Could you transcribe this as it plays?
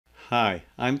Hi,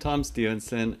 I'm Tom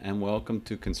Stephenson and welcome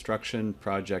to Construction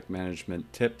Project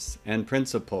Management Tips and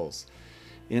Principles.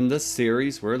 In this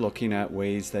series, we're looking at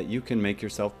ways that you can make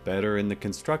yourself better in the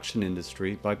construction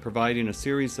industry by providing a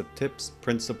series of tips,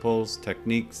 principles,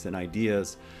 techniques, and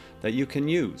ideas that you can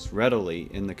use readily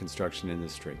in the construction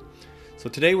industry. So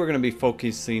today we're going to be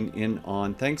focusing in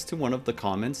on, thanks to one of the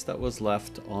comments that was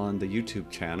left on the YouTube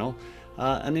channel,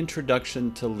 an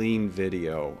introduction to lean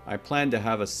video. I plan to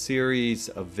have a series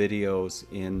of videos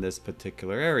in this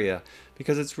particular area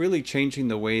because it's really changing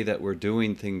the way that we're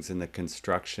doing things in the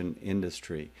construction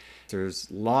industry. There's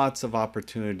lots of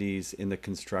opportunities in the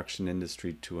construction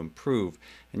industry to improve,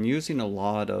 and using a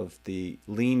lot of the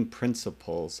lean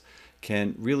principles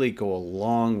can really go a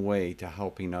long way to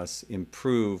helping us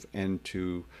improve and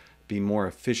to be more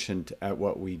efficient at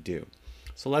what we do.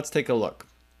 So let's take a look.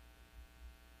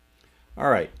 All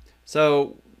right,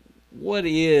 so what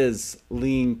is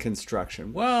lean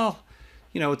construction? Well,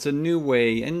 it's a new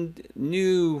way, and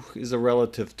new is a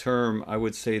relative term. I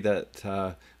would say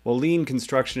that, lean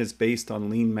construction is based on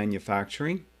lean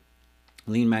manufacturing.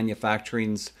 Lean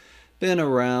manufacturing's been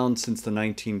around since the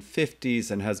 1950s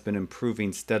and has been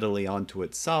improving steadily onto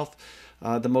itself.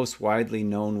 The most widely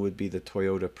known would be the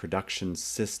Toyota production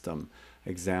system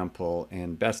example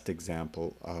and best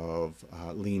example of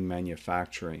lean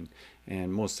manufacturing,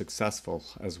 and most successful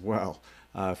as well,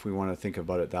 if we want to think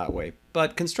about it that way.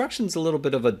 But construction's a little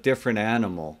bit of a different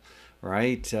animal,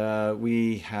 right?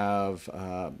 We have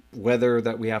weather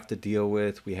that we have to deal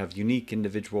with. We have unique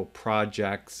individual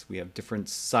projects. We have different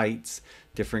sites,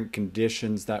 different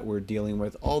conditions that we're dealing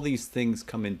with. All these things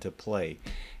come into play.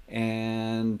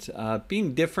 And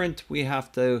being different, we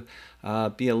have to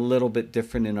be a little bit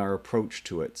different in our approach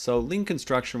to it. So lean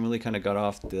construction really kind of got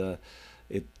off the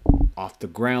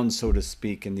ground, so to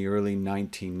speak, in the early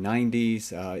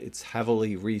 1990s. It's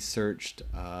heavily researched.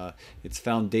 Its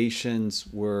foundations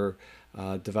were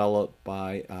developed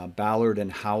by Ballard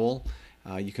and Howell.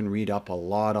 You can read up a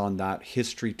lot on that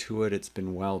history to it. It's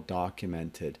been well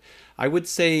documented. I would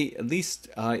say, at least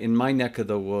in my neck of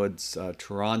the woods,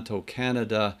 Toronto,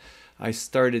 Canada, I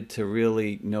started to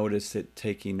really notice it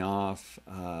taking off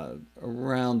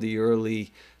around the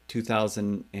early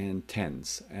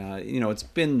 2010s. It's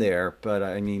been there, but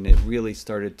I mean, it really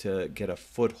started to get a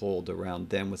foothold around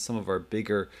then with some of our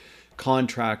bigger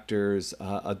contractors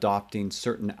adopting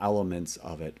certain elements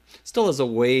of it. Still has a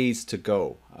ways to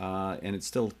go, and it's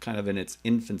still kind of in its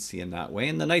infancy in that way.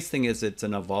 And the nice thing is it's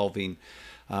an evolving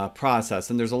process,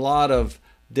 and there's a lot of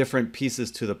different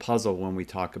pieces to the puzzle when we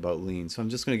talk about lean. So I'm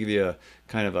just going to give you a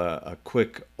kind of a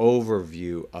quick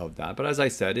overview of that. But as I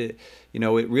said, it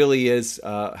really is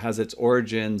has its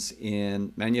origins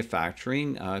in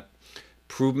manufacturing,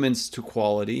 improvements to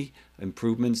quality,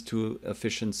 improvements to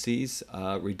efficiencies,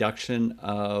 reduction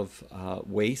of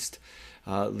waste,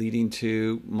 leading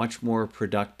to much more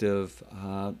productive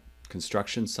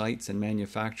construction sites and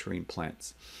manufacturing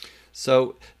plants.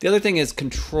 So the other thing is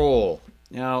control.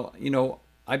 Now,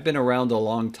 I've been around a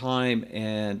long time,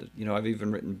 and I've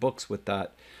even written books with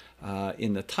that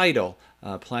in the title,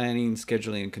 Planning,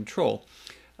 Scheduling, and Control.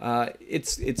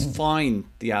 It's fine,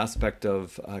 the aspect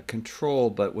of control,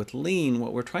 but with lean,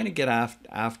 what we're trying to get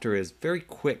after is very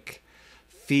quick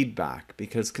feedback,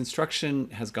 because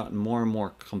construction has gotten more and more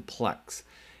complex.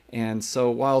 And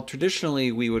so while traditionally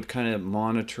we would kind of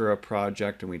monitor a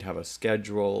project and we'd have a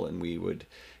schedule and we would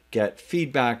get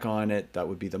feedback on it, that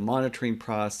would be the monitoring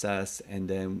process, and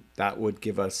then that would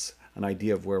give us an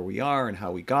idea of where we are and how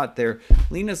we got there.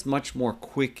 Lean is much more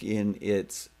quick in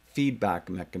its feedback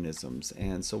mechanisms,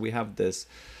 and so we have this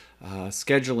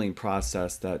scheduling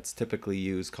process that's typically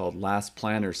used called Last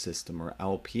Planner System, or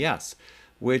LPS,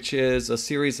 which is a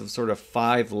series of sort of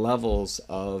 5 levels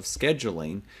of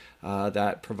scheduling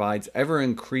that provides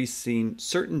ever-increasing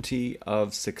certainty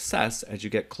of success as you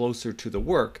get closer to the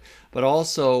work, but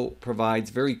also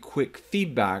provides very quick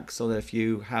feedback so that if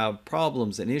you have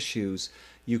problems and issues,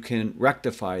 you can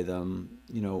rectify them,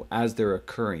 as they're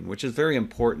occurring, which is very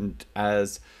important.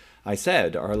 As I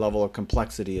said, our level of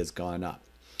complexity has gone up.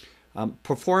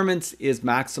 Performance is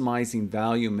maximizing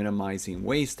value, minimizing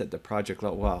waste at the project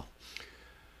level. Well,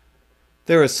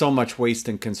 there is so much waste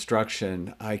in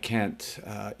construction, I can't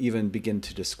even begin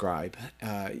to describe.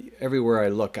 Everywhere I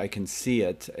look, I can see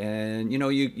it. And,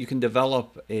 you can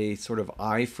develop a sort of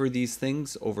eye for these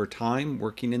things over time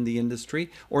working in the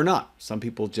industry, or not. Some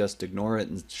people just ignore it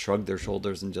and shrug their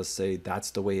shoulders and just say,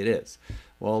 that's the way it is.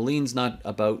 Well, lean's not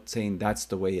about saying that's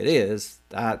the way it is.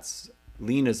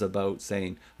 Lean is about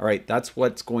saying, all right, that's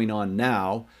what's going on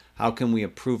now. How can we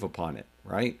improve upon it,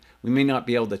 right? We may not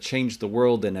be able to change the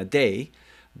world in a day,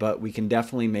 but we can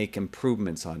definitely make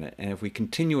improvements on it. And if we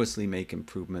continuously make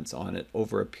improvements on it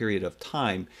over a period of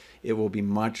time, it will be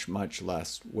much, much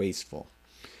less wasteful.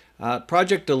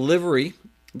 Project delivery,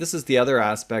 this is the other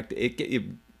aspect. It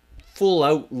full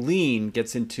out lean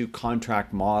gets into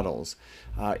contract models.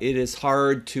 It is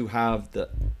hard to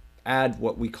add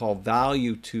what we call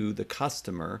value to the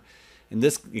customer. In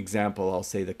this example, I'll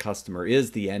say the customer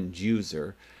is the end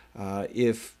user.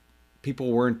 If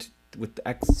people weren't with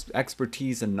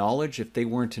expertise and knowledge, if they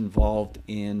weren't involved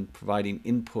in providing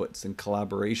inputs and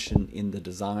collaboration in the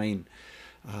design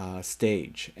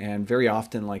stage. And very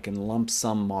often, like in lump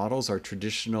sum models, our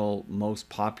traditional most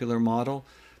popular model,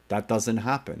 that doesn't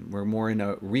happen. We're more in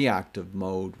a reactive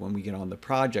mode when we get on the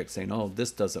project saying, oh,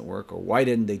 this doesn't work, or why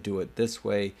didn't they do it this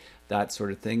way, that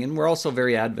sort of thing. And we're also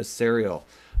very adversarial.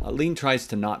 Lean tries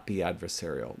to not be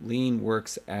adversarial. Lean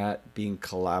works at being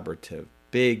collaborative.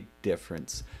 Big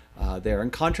difference there.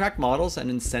 And contract models and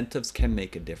incentives can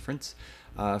make a difference.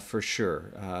 For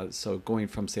sure. So going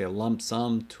from, say, a lump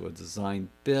sum to a design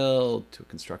build to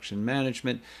construction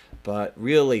management, but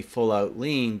really full out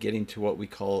lean, getting to what we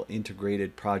call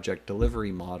integrated project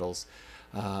delivery models,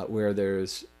 where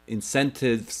there's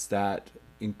incentives that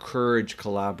encourage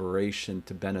collaboration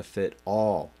to benefit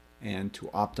all and to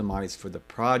optimize for the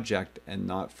project and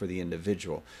not for the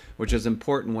individual, which is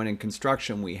important when in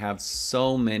construction we have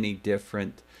so many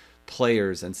different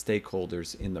players and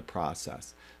stakeholders in the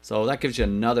process. So that gives you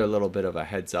another little bit of a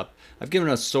heads up. I've given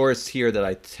a source here that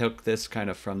I took this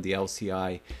kind of from the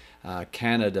LCI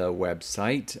Canada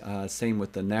website. Same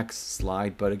with the next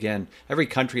slide. But again, every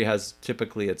country has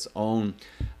typically its own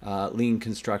Lean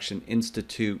Construction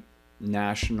Institute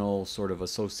national sort of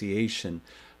association.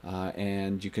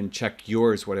 And you can check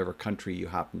yours, whatever country you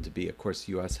happen to be. Of course,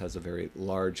 the US has a very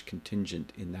large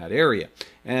contingent in that area.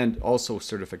 And also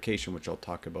certification, which I'll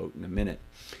talk about in a minute.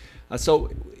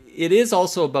 So it is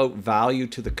also about value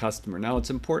to the customer. Now, it's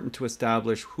important to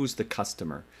establish who's the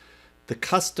customer. The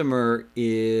customer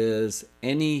is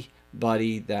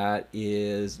anybody that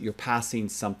you're passing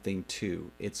something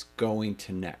to. It's going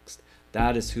to next.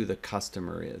 That is who the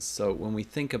customer is. So when we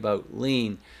think about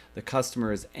lean, the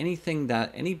customer is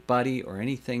anybody or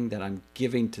anything that I'm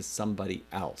giving to somebody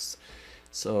else.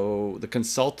 So the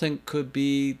consultant could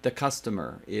be the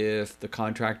customer if the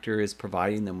contractor is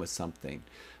providing them with something.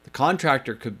 The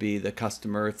contractor could be the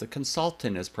customer if the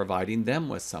consultant is providing them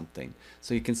with something.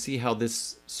 So you can see how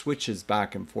this switches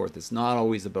back and forth. It's not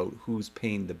always about who's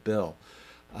paying the bill.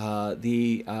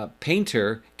 The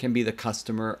painter can be the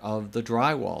customer of the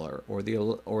drywaller, or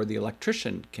the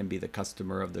electrician can be the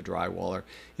customer of the drywaller.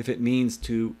 If it means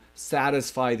to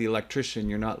satisfy the electrician,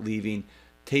 you're not leaving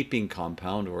taping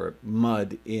compound or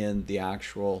mud in the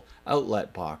actual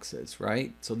outlet boxes,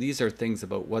 right? So these are things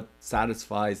about what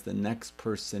satisfies the next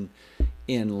person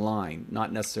in line,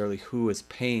 not necessarily who is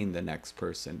paying the next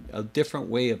person. A different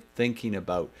way of thinking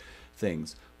about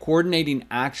things. Coordinating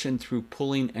action through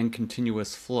pulling and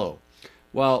continuous flow.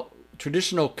 Well,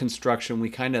 traditional construction we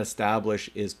kind of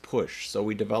establish is push. So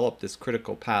we develop this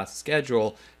critical path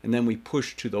schedule and then we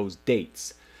push to those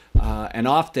dates. And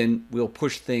often we'll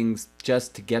push things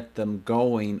just to get them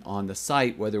going on the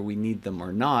site, whether we need them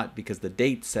or not, because the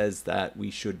date says that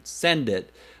we should send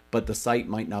it, but the site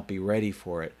might not be ready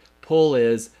for it. Pull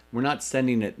is we're not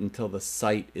sending it until the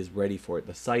site is ready for it.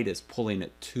 The site is pulling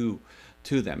it to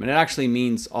them. And it actually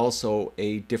means also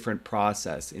a different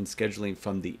process in scheduling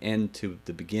from the end to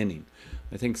the beginning.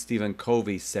 I think Stephen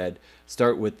Covey said,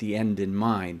 start with the end in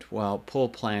mind. Well, pull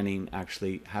planning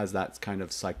actually has that kind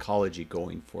of psychology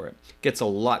going for it. Gets a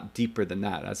lot deeper than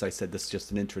that. As I said, this is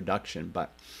just an introduction,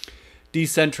 but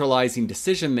decentralizing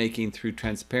decision-making through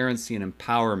transparency and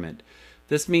empowerment.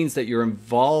 This means that you're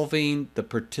involving the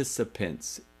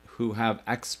participants who have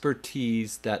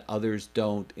expertise that others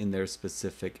don't in their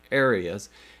specific areas,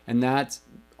 and that's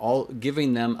all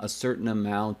giving them a certain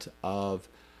amount of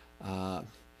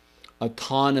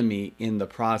autonomy in the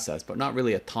process, but not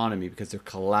really autonomy because they're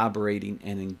collaborating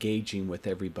and engaging with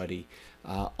everybody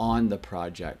on the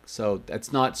project. So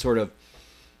that's not sort of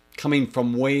coming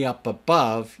from way up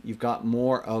above. You've got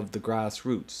more of the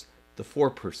grassroots. The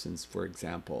forepersons, for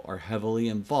example, are heavily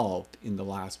involved in the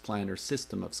last planner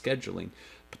system of scheduling,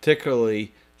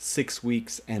 particularly 6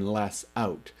 weeks and less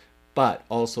out, but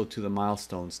also to the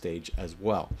milestone stage as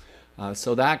well.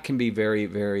 So that can be very,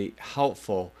 very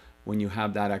helpful when you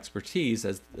have that expertise,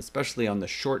 especially on the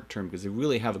short term, because they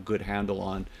really have a good handle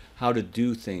on how to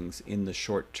do things in the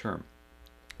short term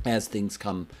as things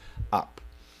come up.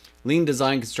 Lean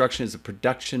Design Construction is a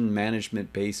production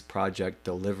management-based project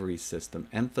delivery system,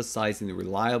 emphasizing the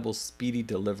reliable, speedy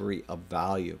delivery of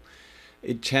value.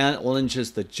 It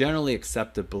challenges the generally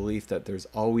accepted belief that there's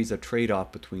always a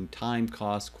trade-off between time,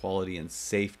 cost, quality, and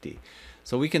safety.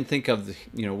 So we can think of,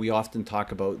 we often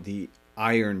talk about the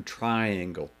iron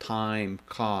triangle: time,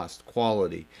 cost,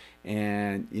 quality.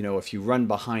 And, if you run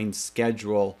behind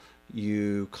schedule,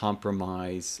 you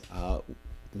compromise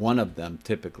one of them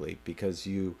typically, because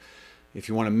if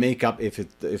you want to make up,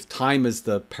 if time is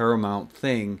the paramount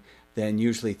thing, then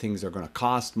usually things are going to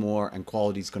cost more and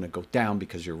quality is going to go down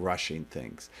because you're rushing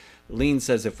things. Lean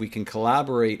says if we can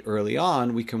collaborate early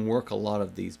on, we can work a lot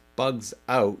of these bugs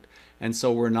out. And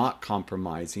so we're not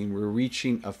compromising. We're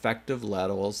reaching effective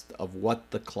levels of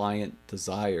what the client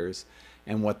desires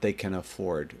and what they can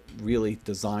afford, really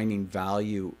designing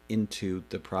value into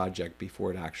the project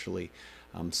before it actually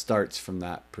starts from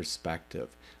that perspective.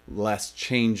 Less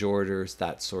change orders,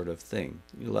 that sort of thing.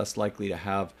 You're less likely to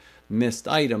have missed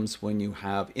items when you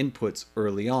have inputs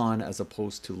early on as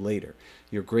opposed to later.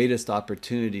 Your greatest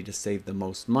opportunity to save the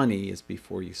most money is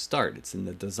before you start. It's in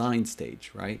the design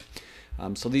stage, right?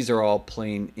 So these are all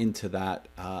playing into that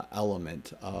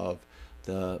element of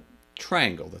the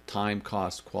triangle: the time,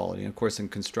 cost, quality. And of course, in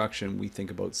construction, we think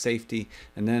about safety,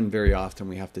 and then very often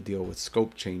we have to deal with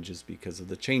scope changes because of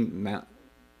the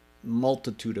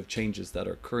multitude of changes that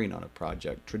are occurring on a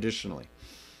project traditionally.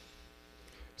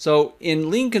 So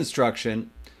in lean construction,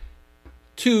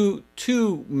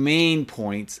 two main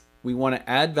points. We want to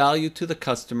add value to the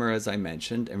customer, as I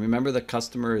mentioned. And remember, the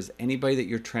customer is anybody that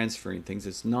you're transferring things.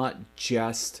 It's not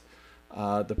just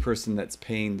the person that's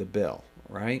paying the bill,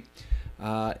 right?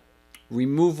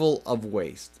 Removal of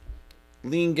waste.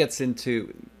 Lean gets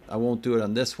into, I won't do it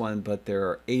on this one, but there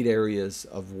are 8 areas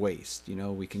of waste.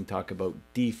 We can talk about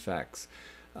defects,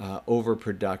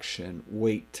 overproduction,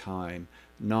 wait time,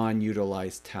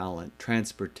 non-utilized talent,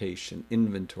 transportation,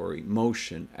 inventory,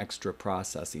 motion, extra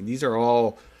processing. These are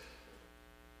all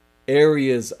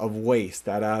areas of waste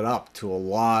that add up to a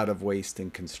lot of waste in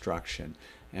construction.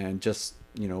 And just,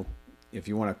 if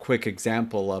you want a quick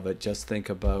example of it, just think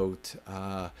about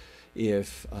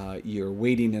if you're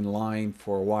waiting in line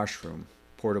for a washroom,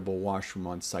 portable washroom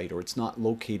on site, or it's not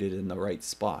located in the right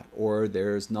spot, or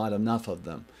there's not enough of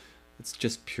them. It's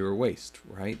just pure waste,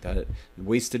 right? That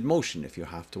wasted motion if you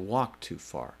have to walk too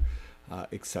far,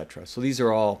 etc. So these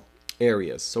are all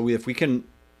areas. So if we can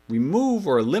remove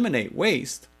or eliminate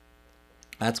waste,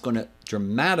 that's going to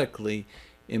dramatically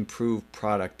improve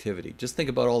productivity. Just think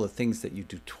about all the things that you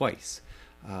do twice.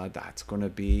 That's going to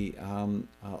be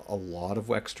a lot of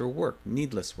extra work,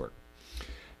 needless work.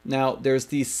 Now, there's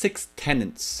these 6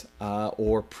 tenets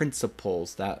or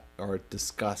principles that are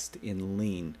discussed in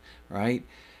lean, right?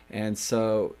 And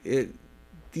so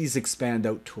these expand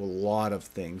out to a lot of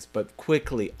things, but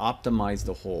quickly optimize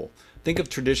the whole. Think of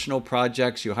traditional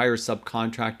projects. You hire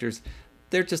subcontractors.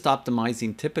 They're just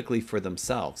optimizing typically for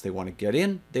themselves. They want to get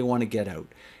in, they want to get out.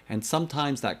 And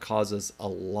sometimes that causes a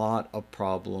lot of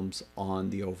problems on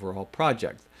the overall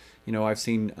project. I've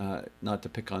seen, not to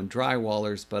pick on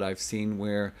drywallers, but I've seen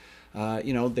where,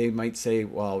 they might say,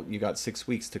 well, you got 6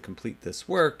 weeks to complete this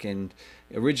work. And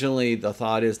originally the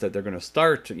thought is that they're going to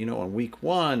start, on week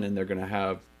 1, and they're going to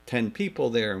have 10 people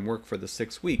there and work for the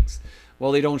 6 weeks.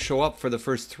 Well, they don't show up for the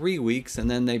first 3 weeks, and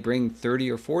then they bring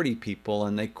 30 or 40 people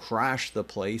and they crash the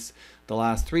place the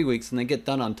last 3 weeks, and they get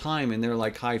done on time and they're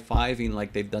like high-fiving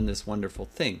like they've done this wonderful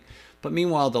thing. But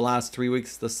meanwhile, the last 3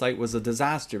 weeks, the site was a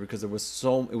disaster because it was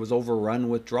overrun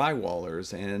with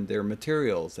drywallers and their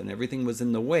materials, and everything was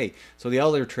in the way. So the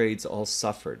other trades all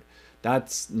suffered.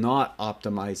 That's not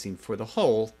optimizing for the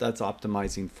whole, that's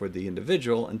optimizing for the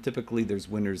individual, and typically there's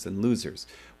winners and losers.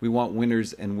 We want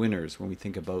winners and winners when we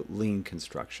think about lean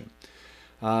construction.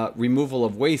 Removal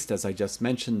of waste, as I just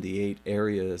mentioned, the 8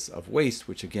 areas of waste,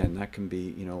 which again, that can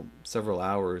be, several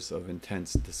hours of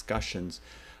intense discussions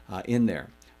in there.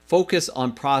 Focus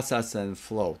on process and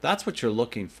flow. That's what you're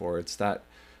looking for. It's that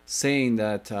saying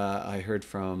that I heard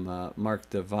from Mark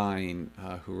Devine,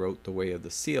 who wrote The Way of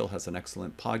the Seal, has an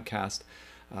excellent podcast.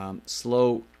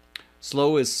 Slow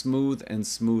is smooth and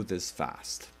smooth is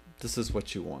fast. This is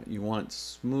what you want. You want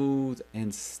smooth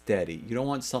and steady. You don't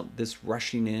want this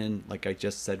rushing in, like I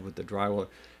just said with the drywall.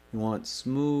 You want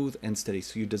smooth and steady.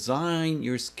 So you design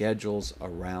your schedules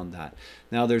around that.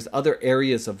 Now there's other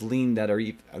areas of lean that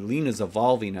lean is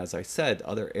evolving, as I said,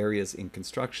 other areas in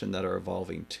construction that are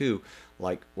evolving too,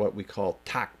 like what we call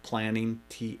TACT planning,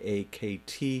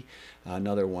 T-A-K-T.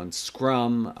 Another one,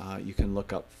 Scrum. You can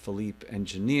look up Philippe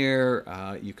Engineer.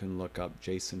 You can look up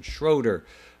Jason Schroeder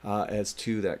as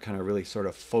two that kind of really sort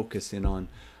of focus in on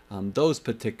those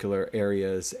particular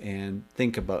areas and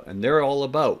think about, and they're all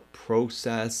about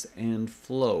process and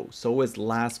flow. So is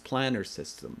Last Planner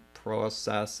system,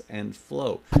 process and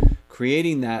flow.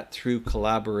 Creating that through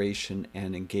collaboration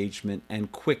and engagement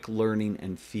and quick learning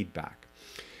and feedback.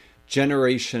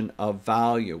 Generation of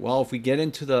value. Well, if we get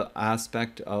into the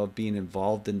aspect of being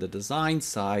involved in the design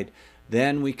side,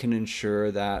 then we can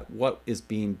ensure that what is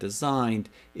being designed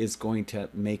is going to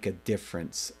make a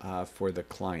difference for the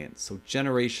client. So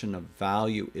generation of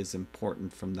value is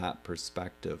important from that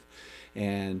perspective.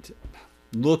 And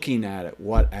looking at it,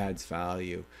 what adds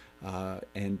value,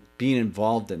 and being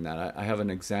involved in that. I have an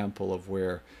example of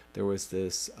where there was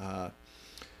this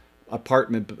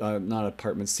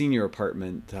senior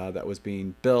apartment that was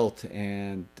being built,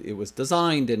 and it was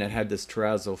designed and it had this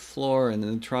terrazzo floor, and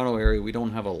in the Toronto area we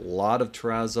don't have a lot of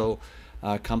terrazzo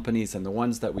companies, and the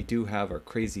ones that we do have are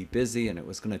crazy busy, and it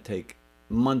was going to take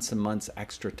months and months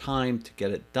extra time to get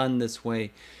it done this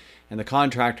way. And the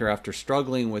contractor, after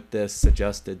struggling with this,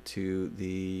 suggested to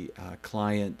the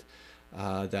client,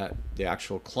 that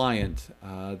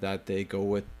they go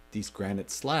with these granite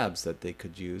slabs that they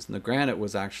could use. And the granite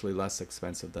was actually less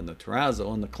expensive than the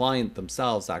terrazzo, and the client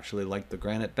themselves actually liked the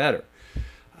granite better.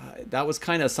 That was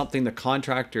kind of something the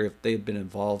contractor, if they had been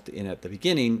involved in at the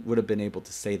beginning, would have been able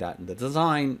to say that in the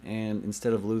design, and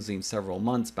instead of losing several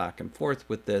months back and forth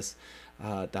with this,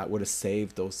 that would have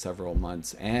saved those several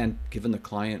months and given the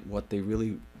client what they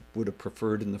really would have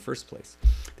preferred in the first place.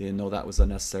 They didn't know that was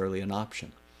necessarily an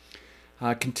option.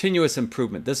 Continuous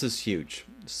improvement. This is huge.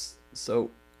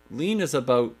 So Lean is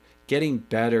about getting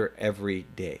better every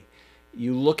day.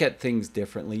 You look at things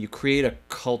differently. You create a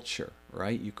culture,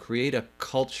 right? You create a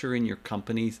culture in your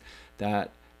companies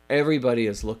that everybody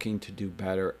is looking to do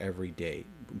better every day.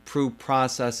 Improve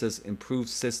processes, improve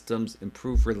systems,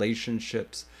 improve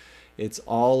relationships. It's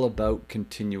all about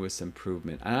continuous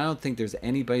improvement. And I don't think there's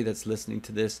anybody that's listening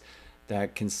to this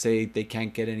that can say they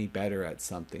can't get any better at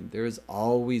something. There's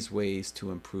always ways to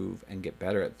improve and get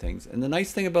better at things. And the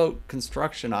nice thing about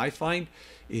construction, I find,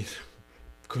 is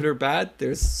good or bad,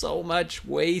 there's so much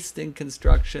waste in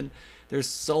construction. There's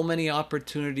so many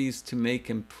opportunities to make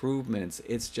improvements.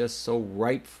 It's just so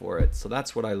ripe for it. So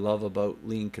that's what I love about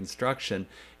lean construction.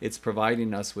 It's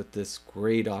providing us with this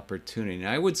great opportunity. And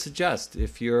I would suggest,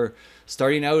 if you're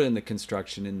starting out in the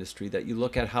construction industry, that you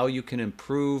look at how you can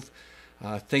improve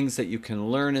things that you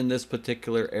can learn in this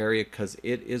particular area, because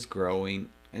it is growing.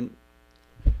 And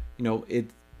you know,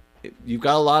 you've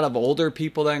got a lot of older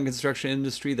people that are in the construction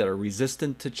industry that are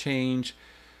resistant to change.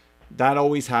 That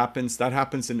always happens. That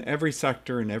happens in every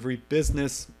sector, in every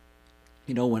business.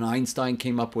 You know, when Einstein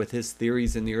came up with his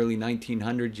theories in the early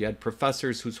 1900s, you had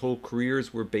professors whose whole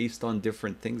careers were based on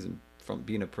different things. And from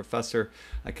being a professor,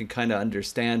 I can kind of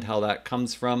understand how that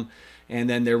comes from. And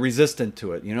then they're resistant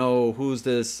to it. You know, who's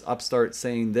this upstart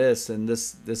saying this, and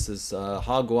this is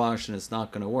hogwash and it's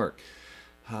not going to work.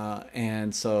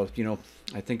 And so, you know,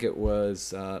 I think it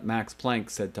was Max Planck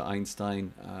said to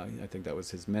Einstein, I think that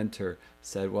was his mentor,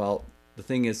 said, well, the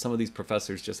thing is, some of these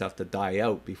professors just have to die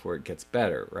out before it gets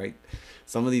better, right?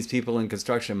 Some of these people in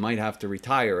construction might have to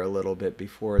retire a little bit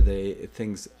before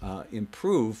things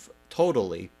improve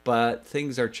totally, but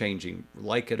things are changing,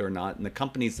 like it or not, and the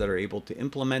companies that are able to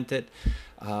implement it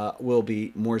will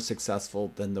be more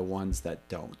successful than the ones that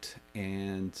don't.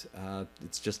 And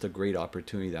it's just a great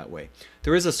opportunity that way.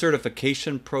 There is a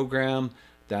certification program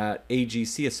that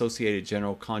AGC, Associated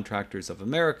General Contractors of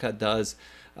America, does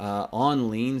on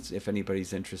liens. If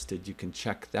anybody's interested, you can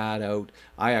check that out.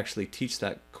 I actually teach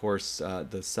that course,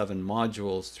 the 7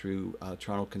 modules, through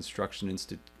Toronto Construction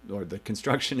Institute, or the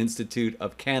Construction Institute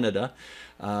of Canada,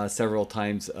 several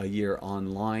times a year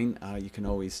online. You can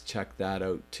always check that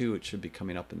out too. It should be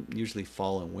coming up in usually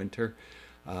fall and winter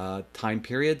time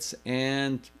periods.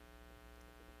 And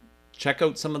check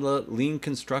out some of the lean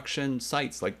construction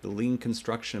sites, like the Lean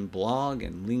Construction blog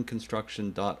and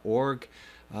leanconstruction.org.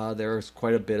 There's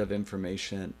quite a bit of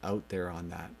information out there on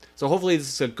that. So hopefully this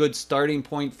is a good starting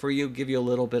point for you, give you a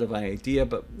little bit of an idea.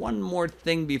 But one more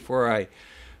thing before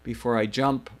I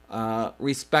jump,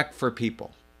 respect for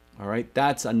people. All right,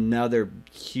 that's another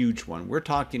huge one. We're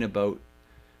talking about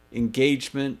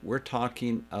engagement. We're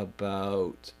talking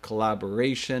about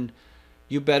collaboration.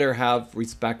 You better have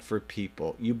respect for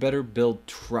people. You better build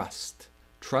trust.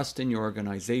 Trust in your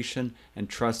organization and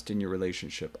trust in your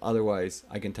relationship. Otherwise,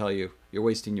 I can tell you, you're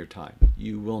wasting your time.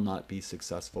 You will not be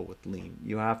successful with lean.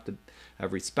 You have to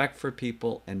have respect for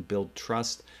people and build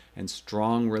trust and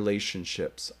strong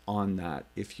relationships on that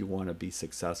if you want to be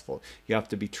successful. You have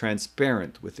to be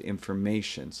transparent with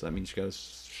information. So that means you got to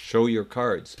show your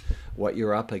cards, what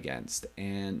you're up against,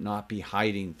 and not be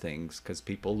hiding things, because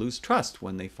people lose trust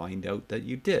when they find out that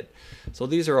you did. So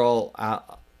these are all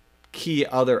key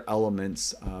other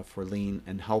elements for lean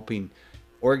and helping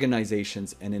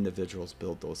organizations and individuals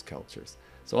build those cultures.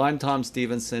 So I'm Tom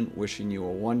Stephenson, wishing you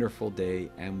a wonderful day,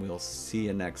 and we'll see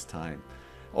you next time.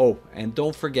 Oh, and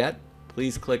don't forget,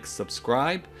 please click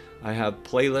subscribe. I have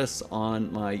playlists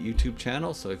on my YouTube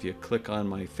channel, so if you click on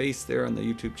my face there on the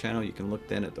YouTube channel, you can look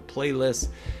then at the playlist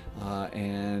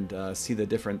and see the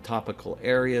different topical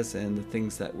areas and the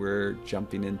things that we're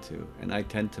jumping into. And I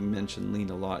tend to mention lean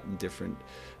a lot in different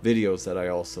videos that I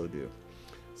also do.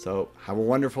 So have a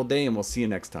wonderful day, and we'll see you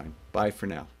next time. Bye for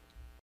now.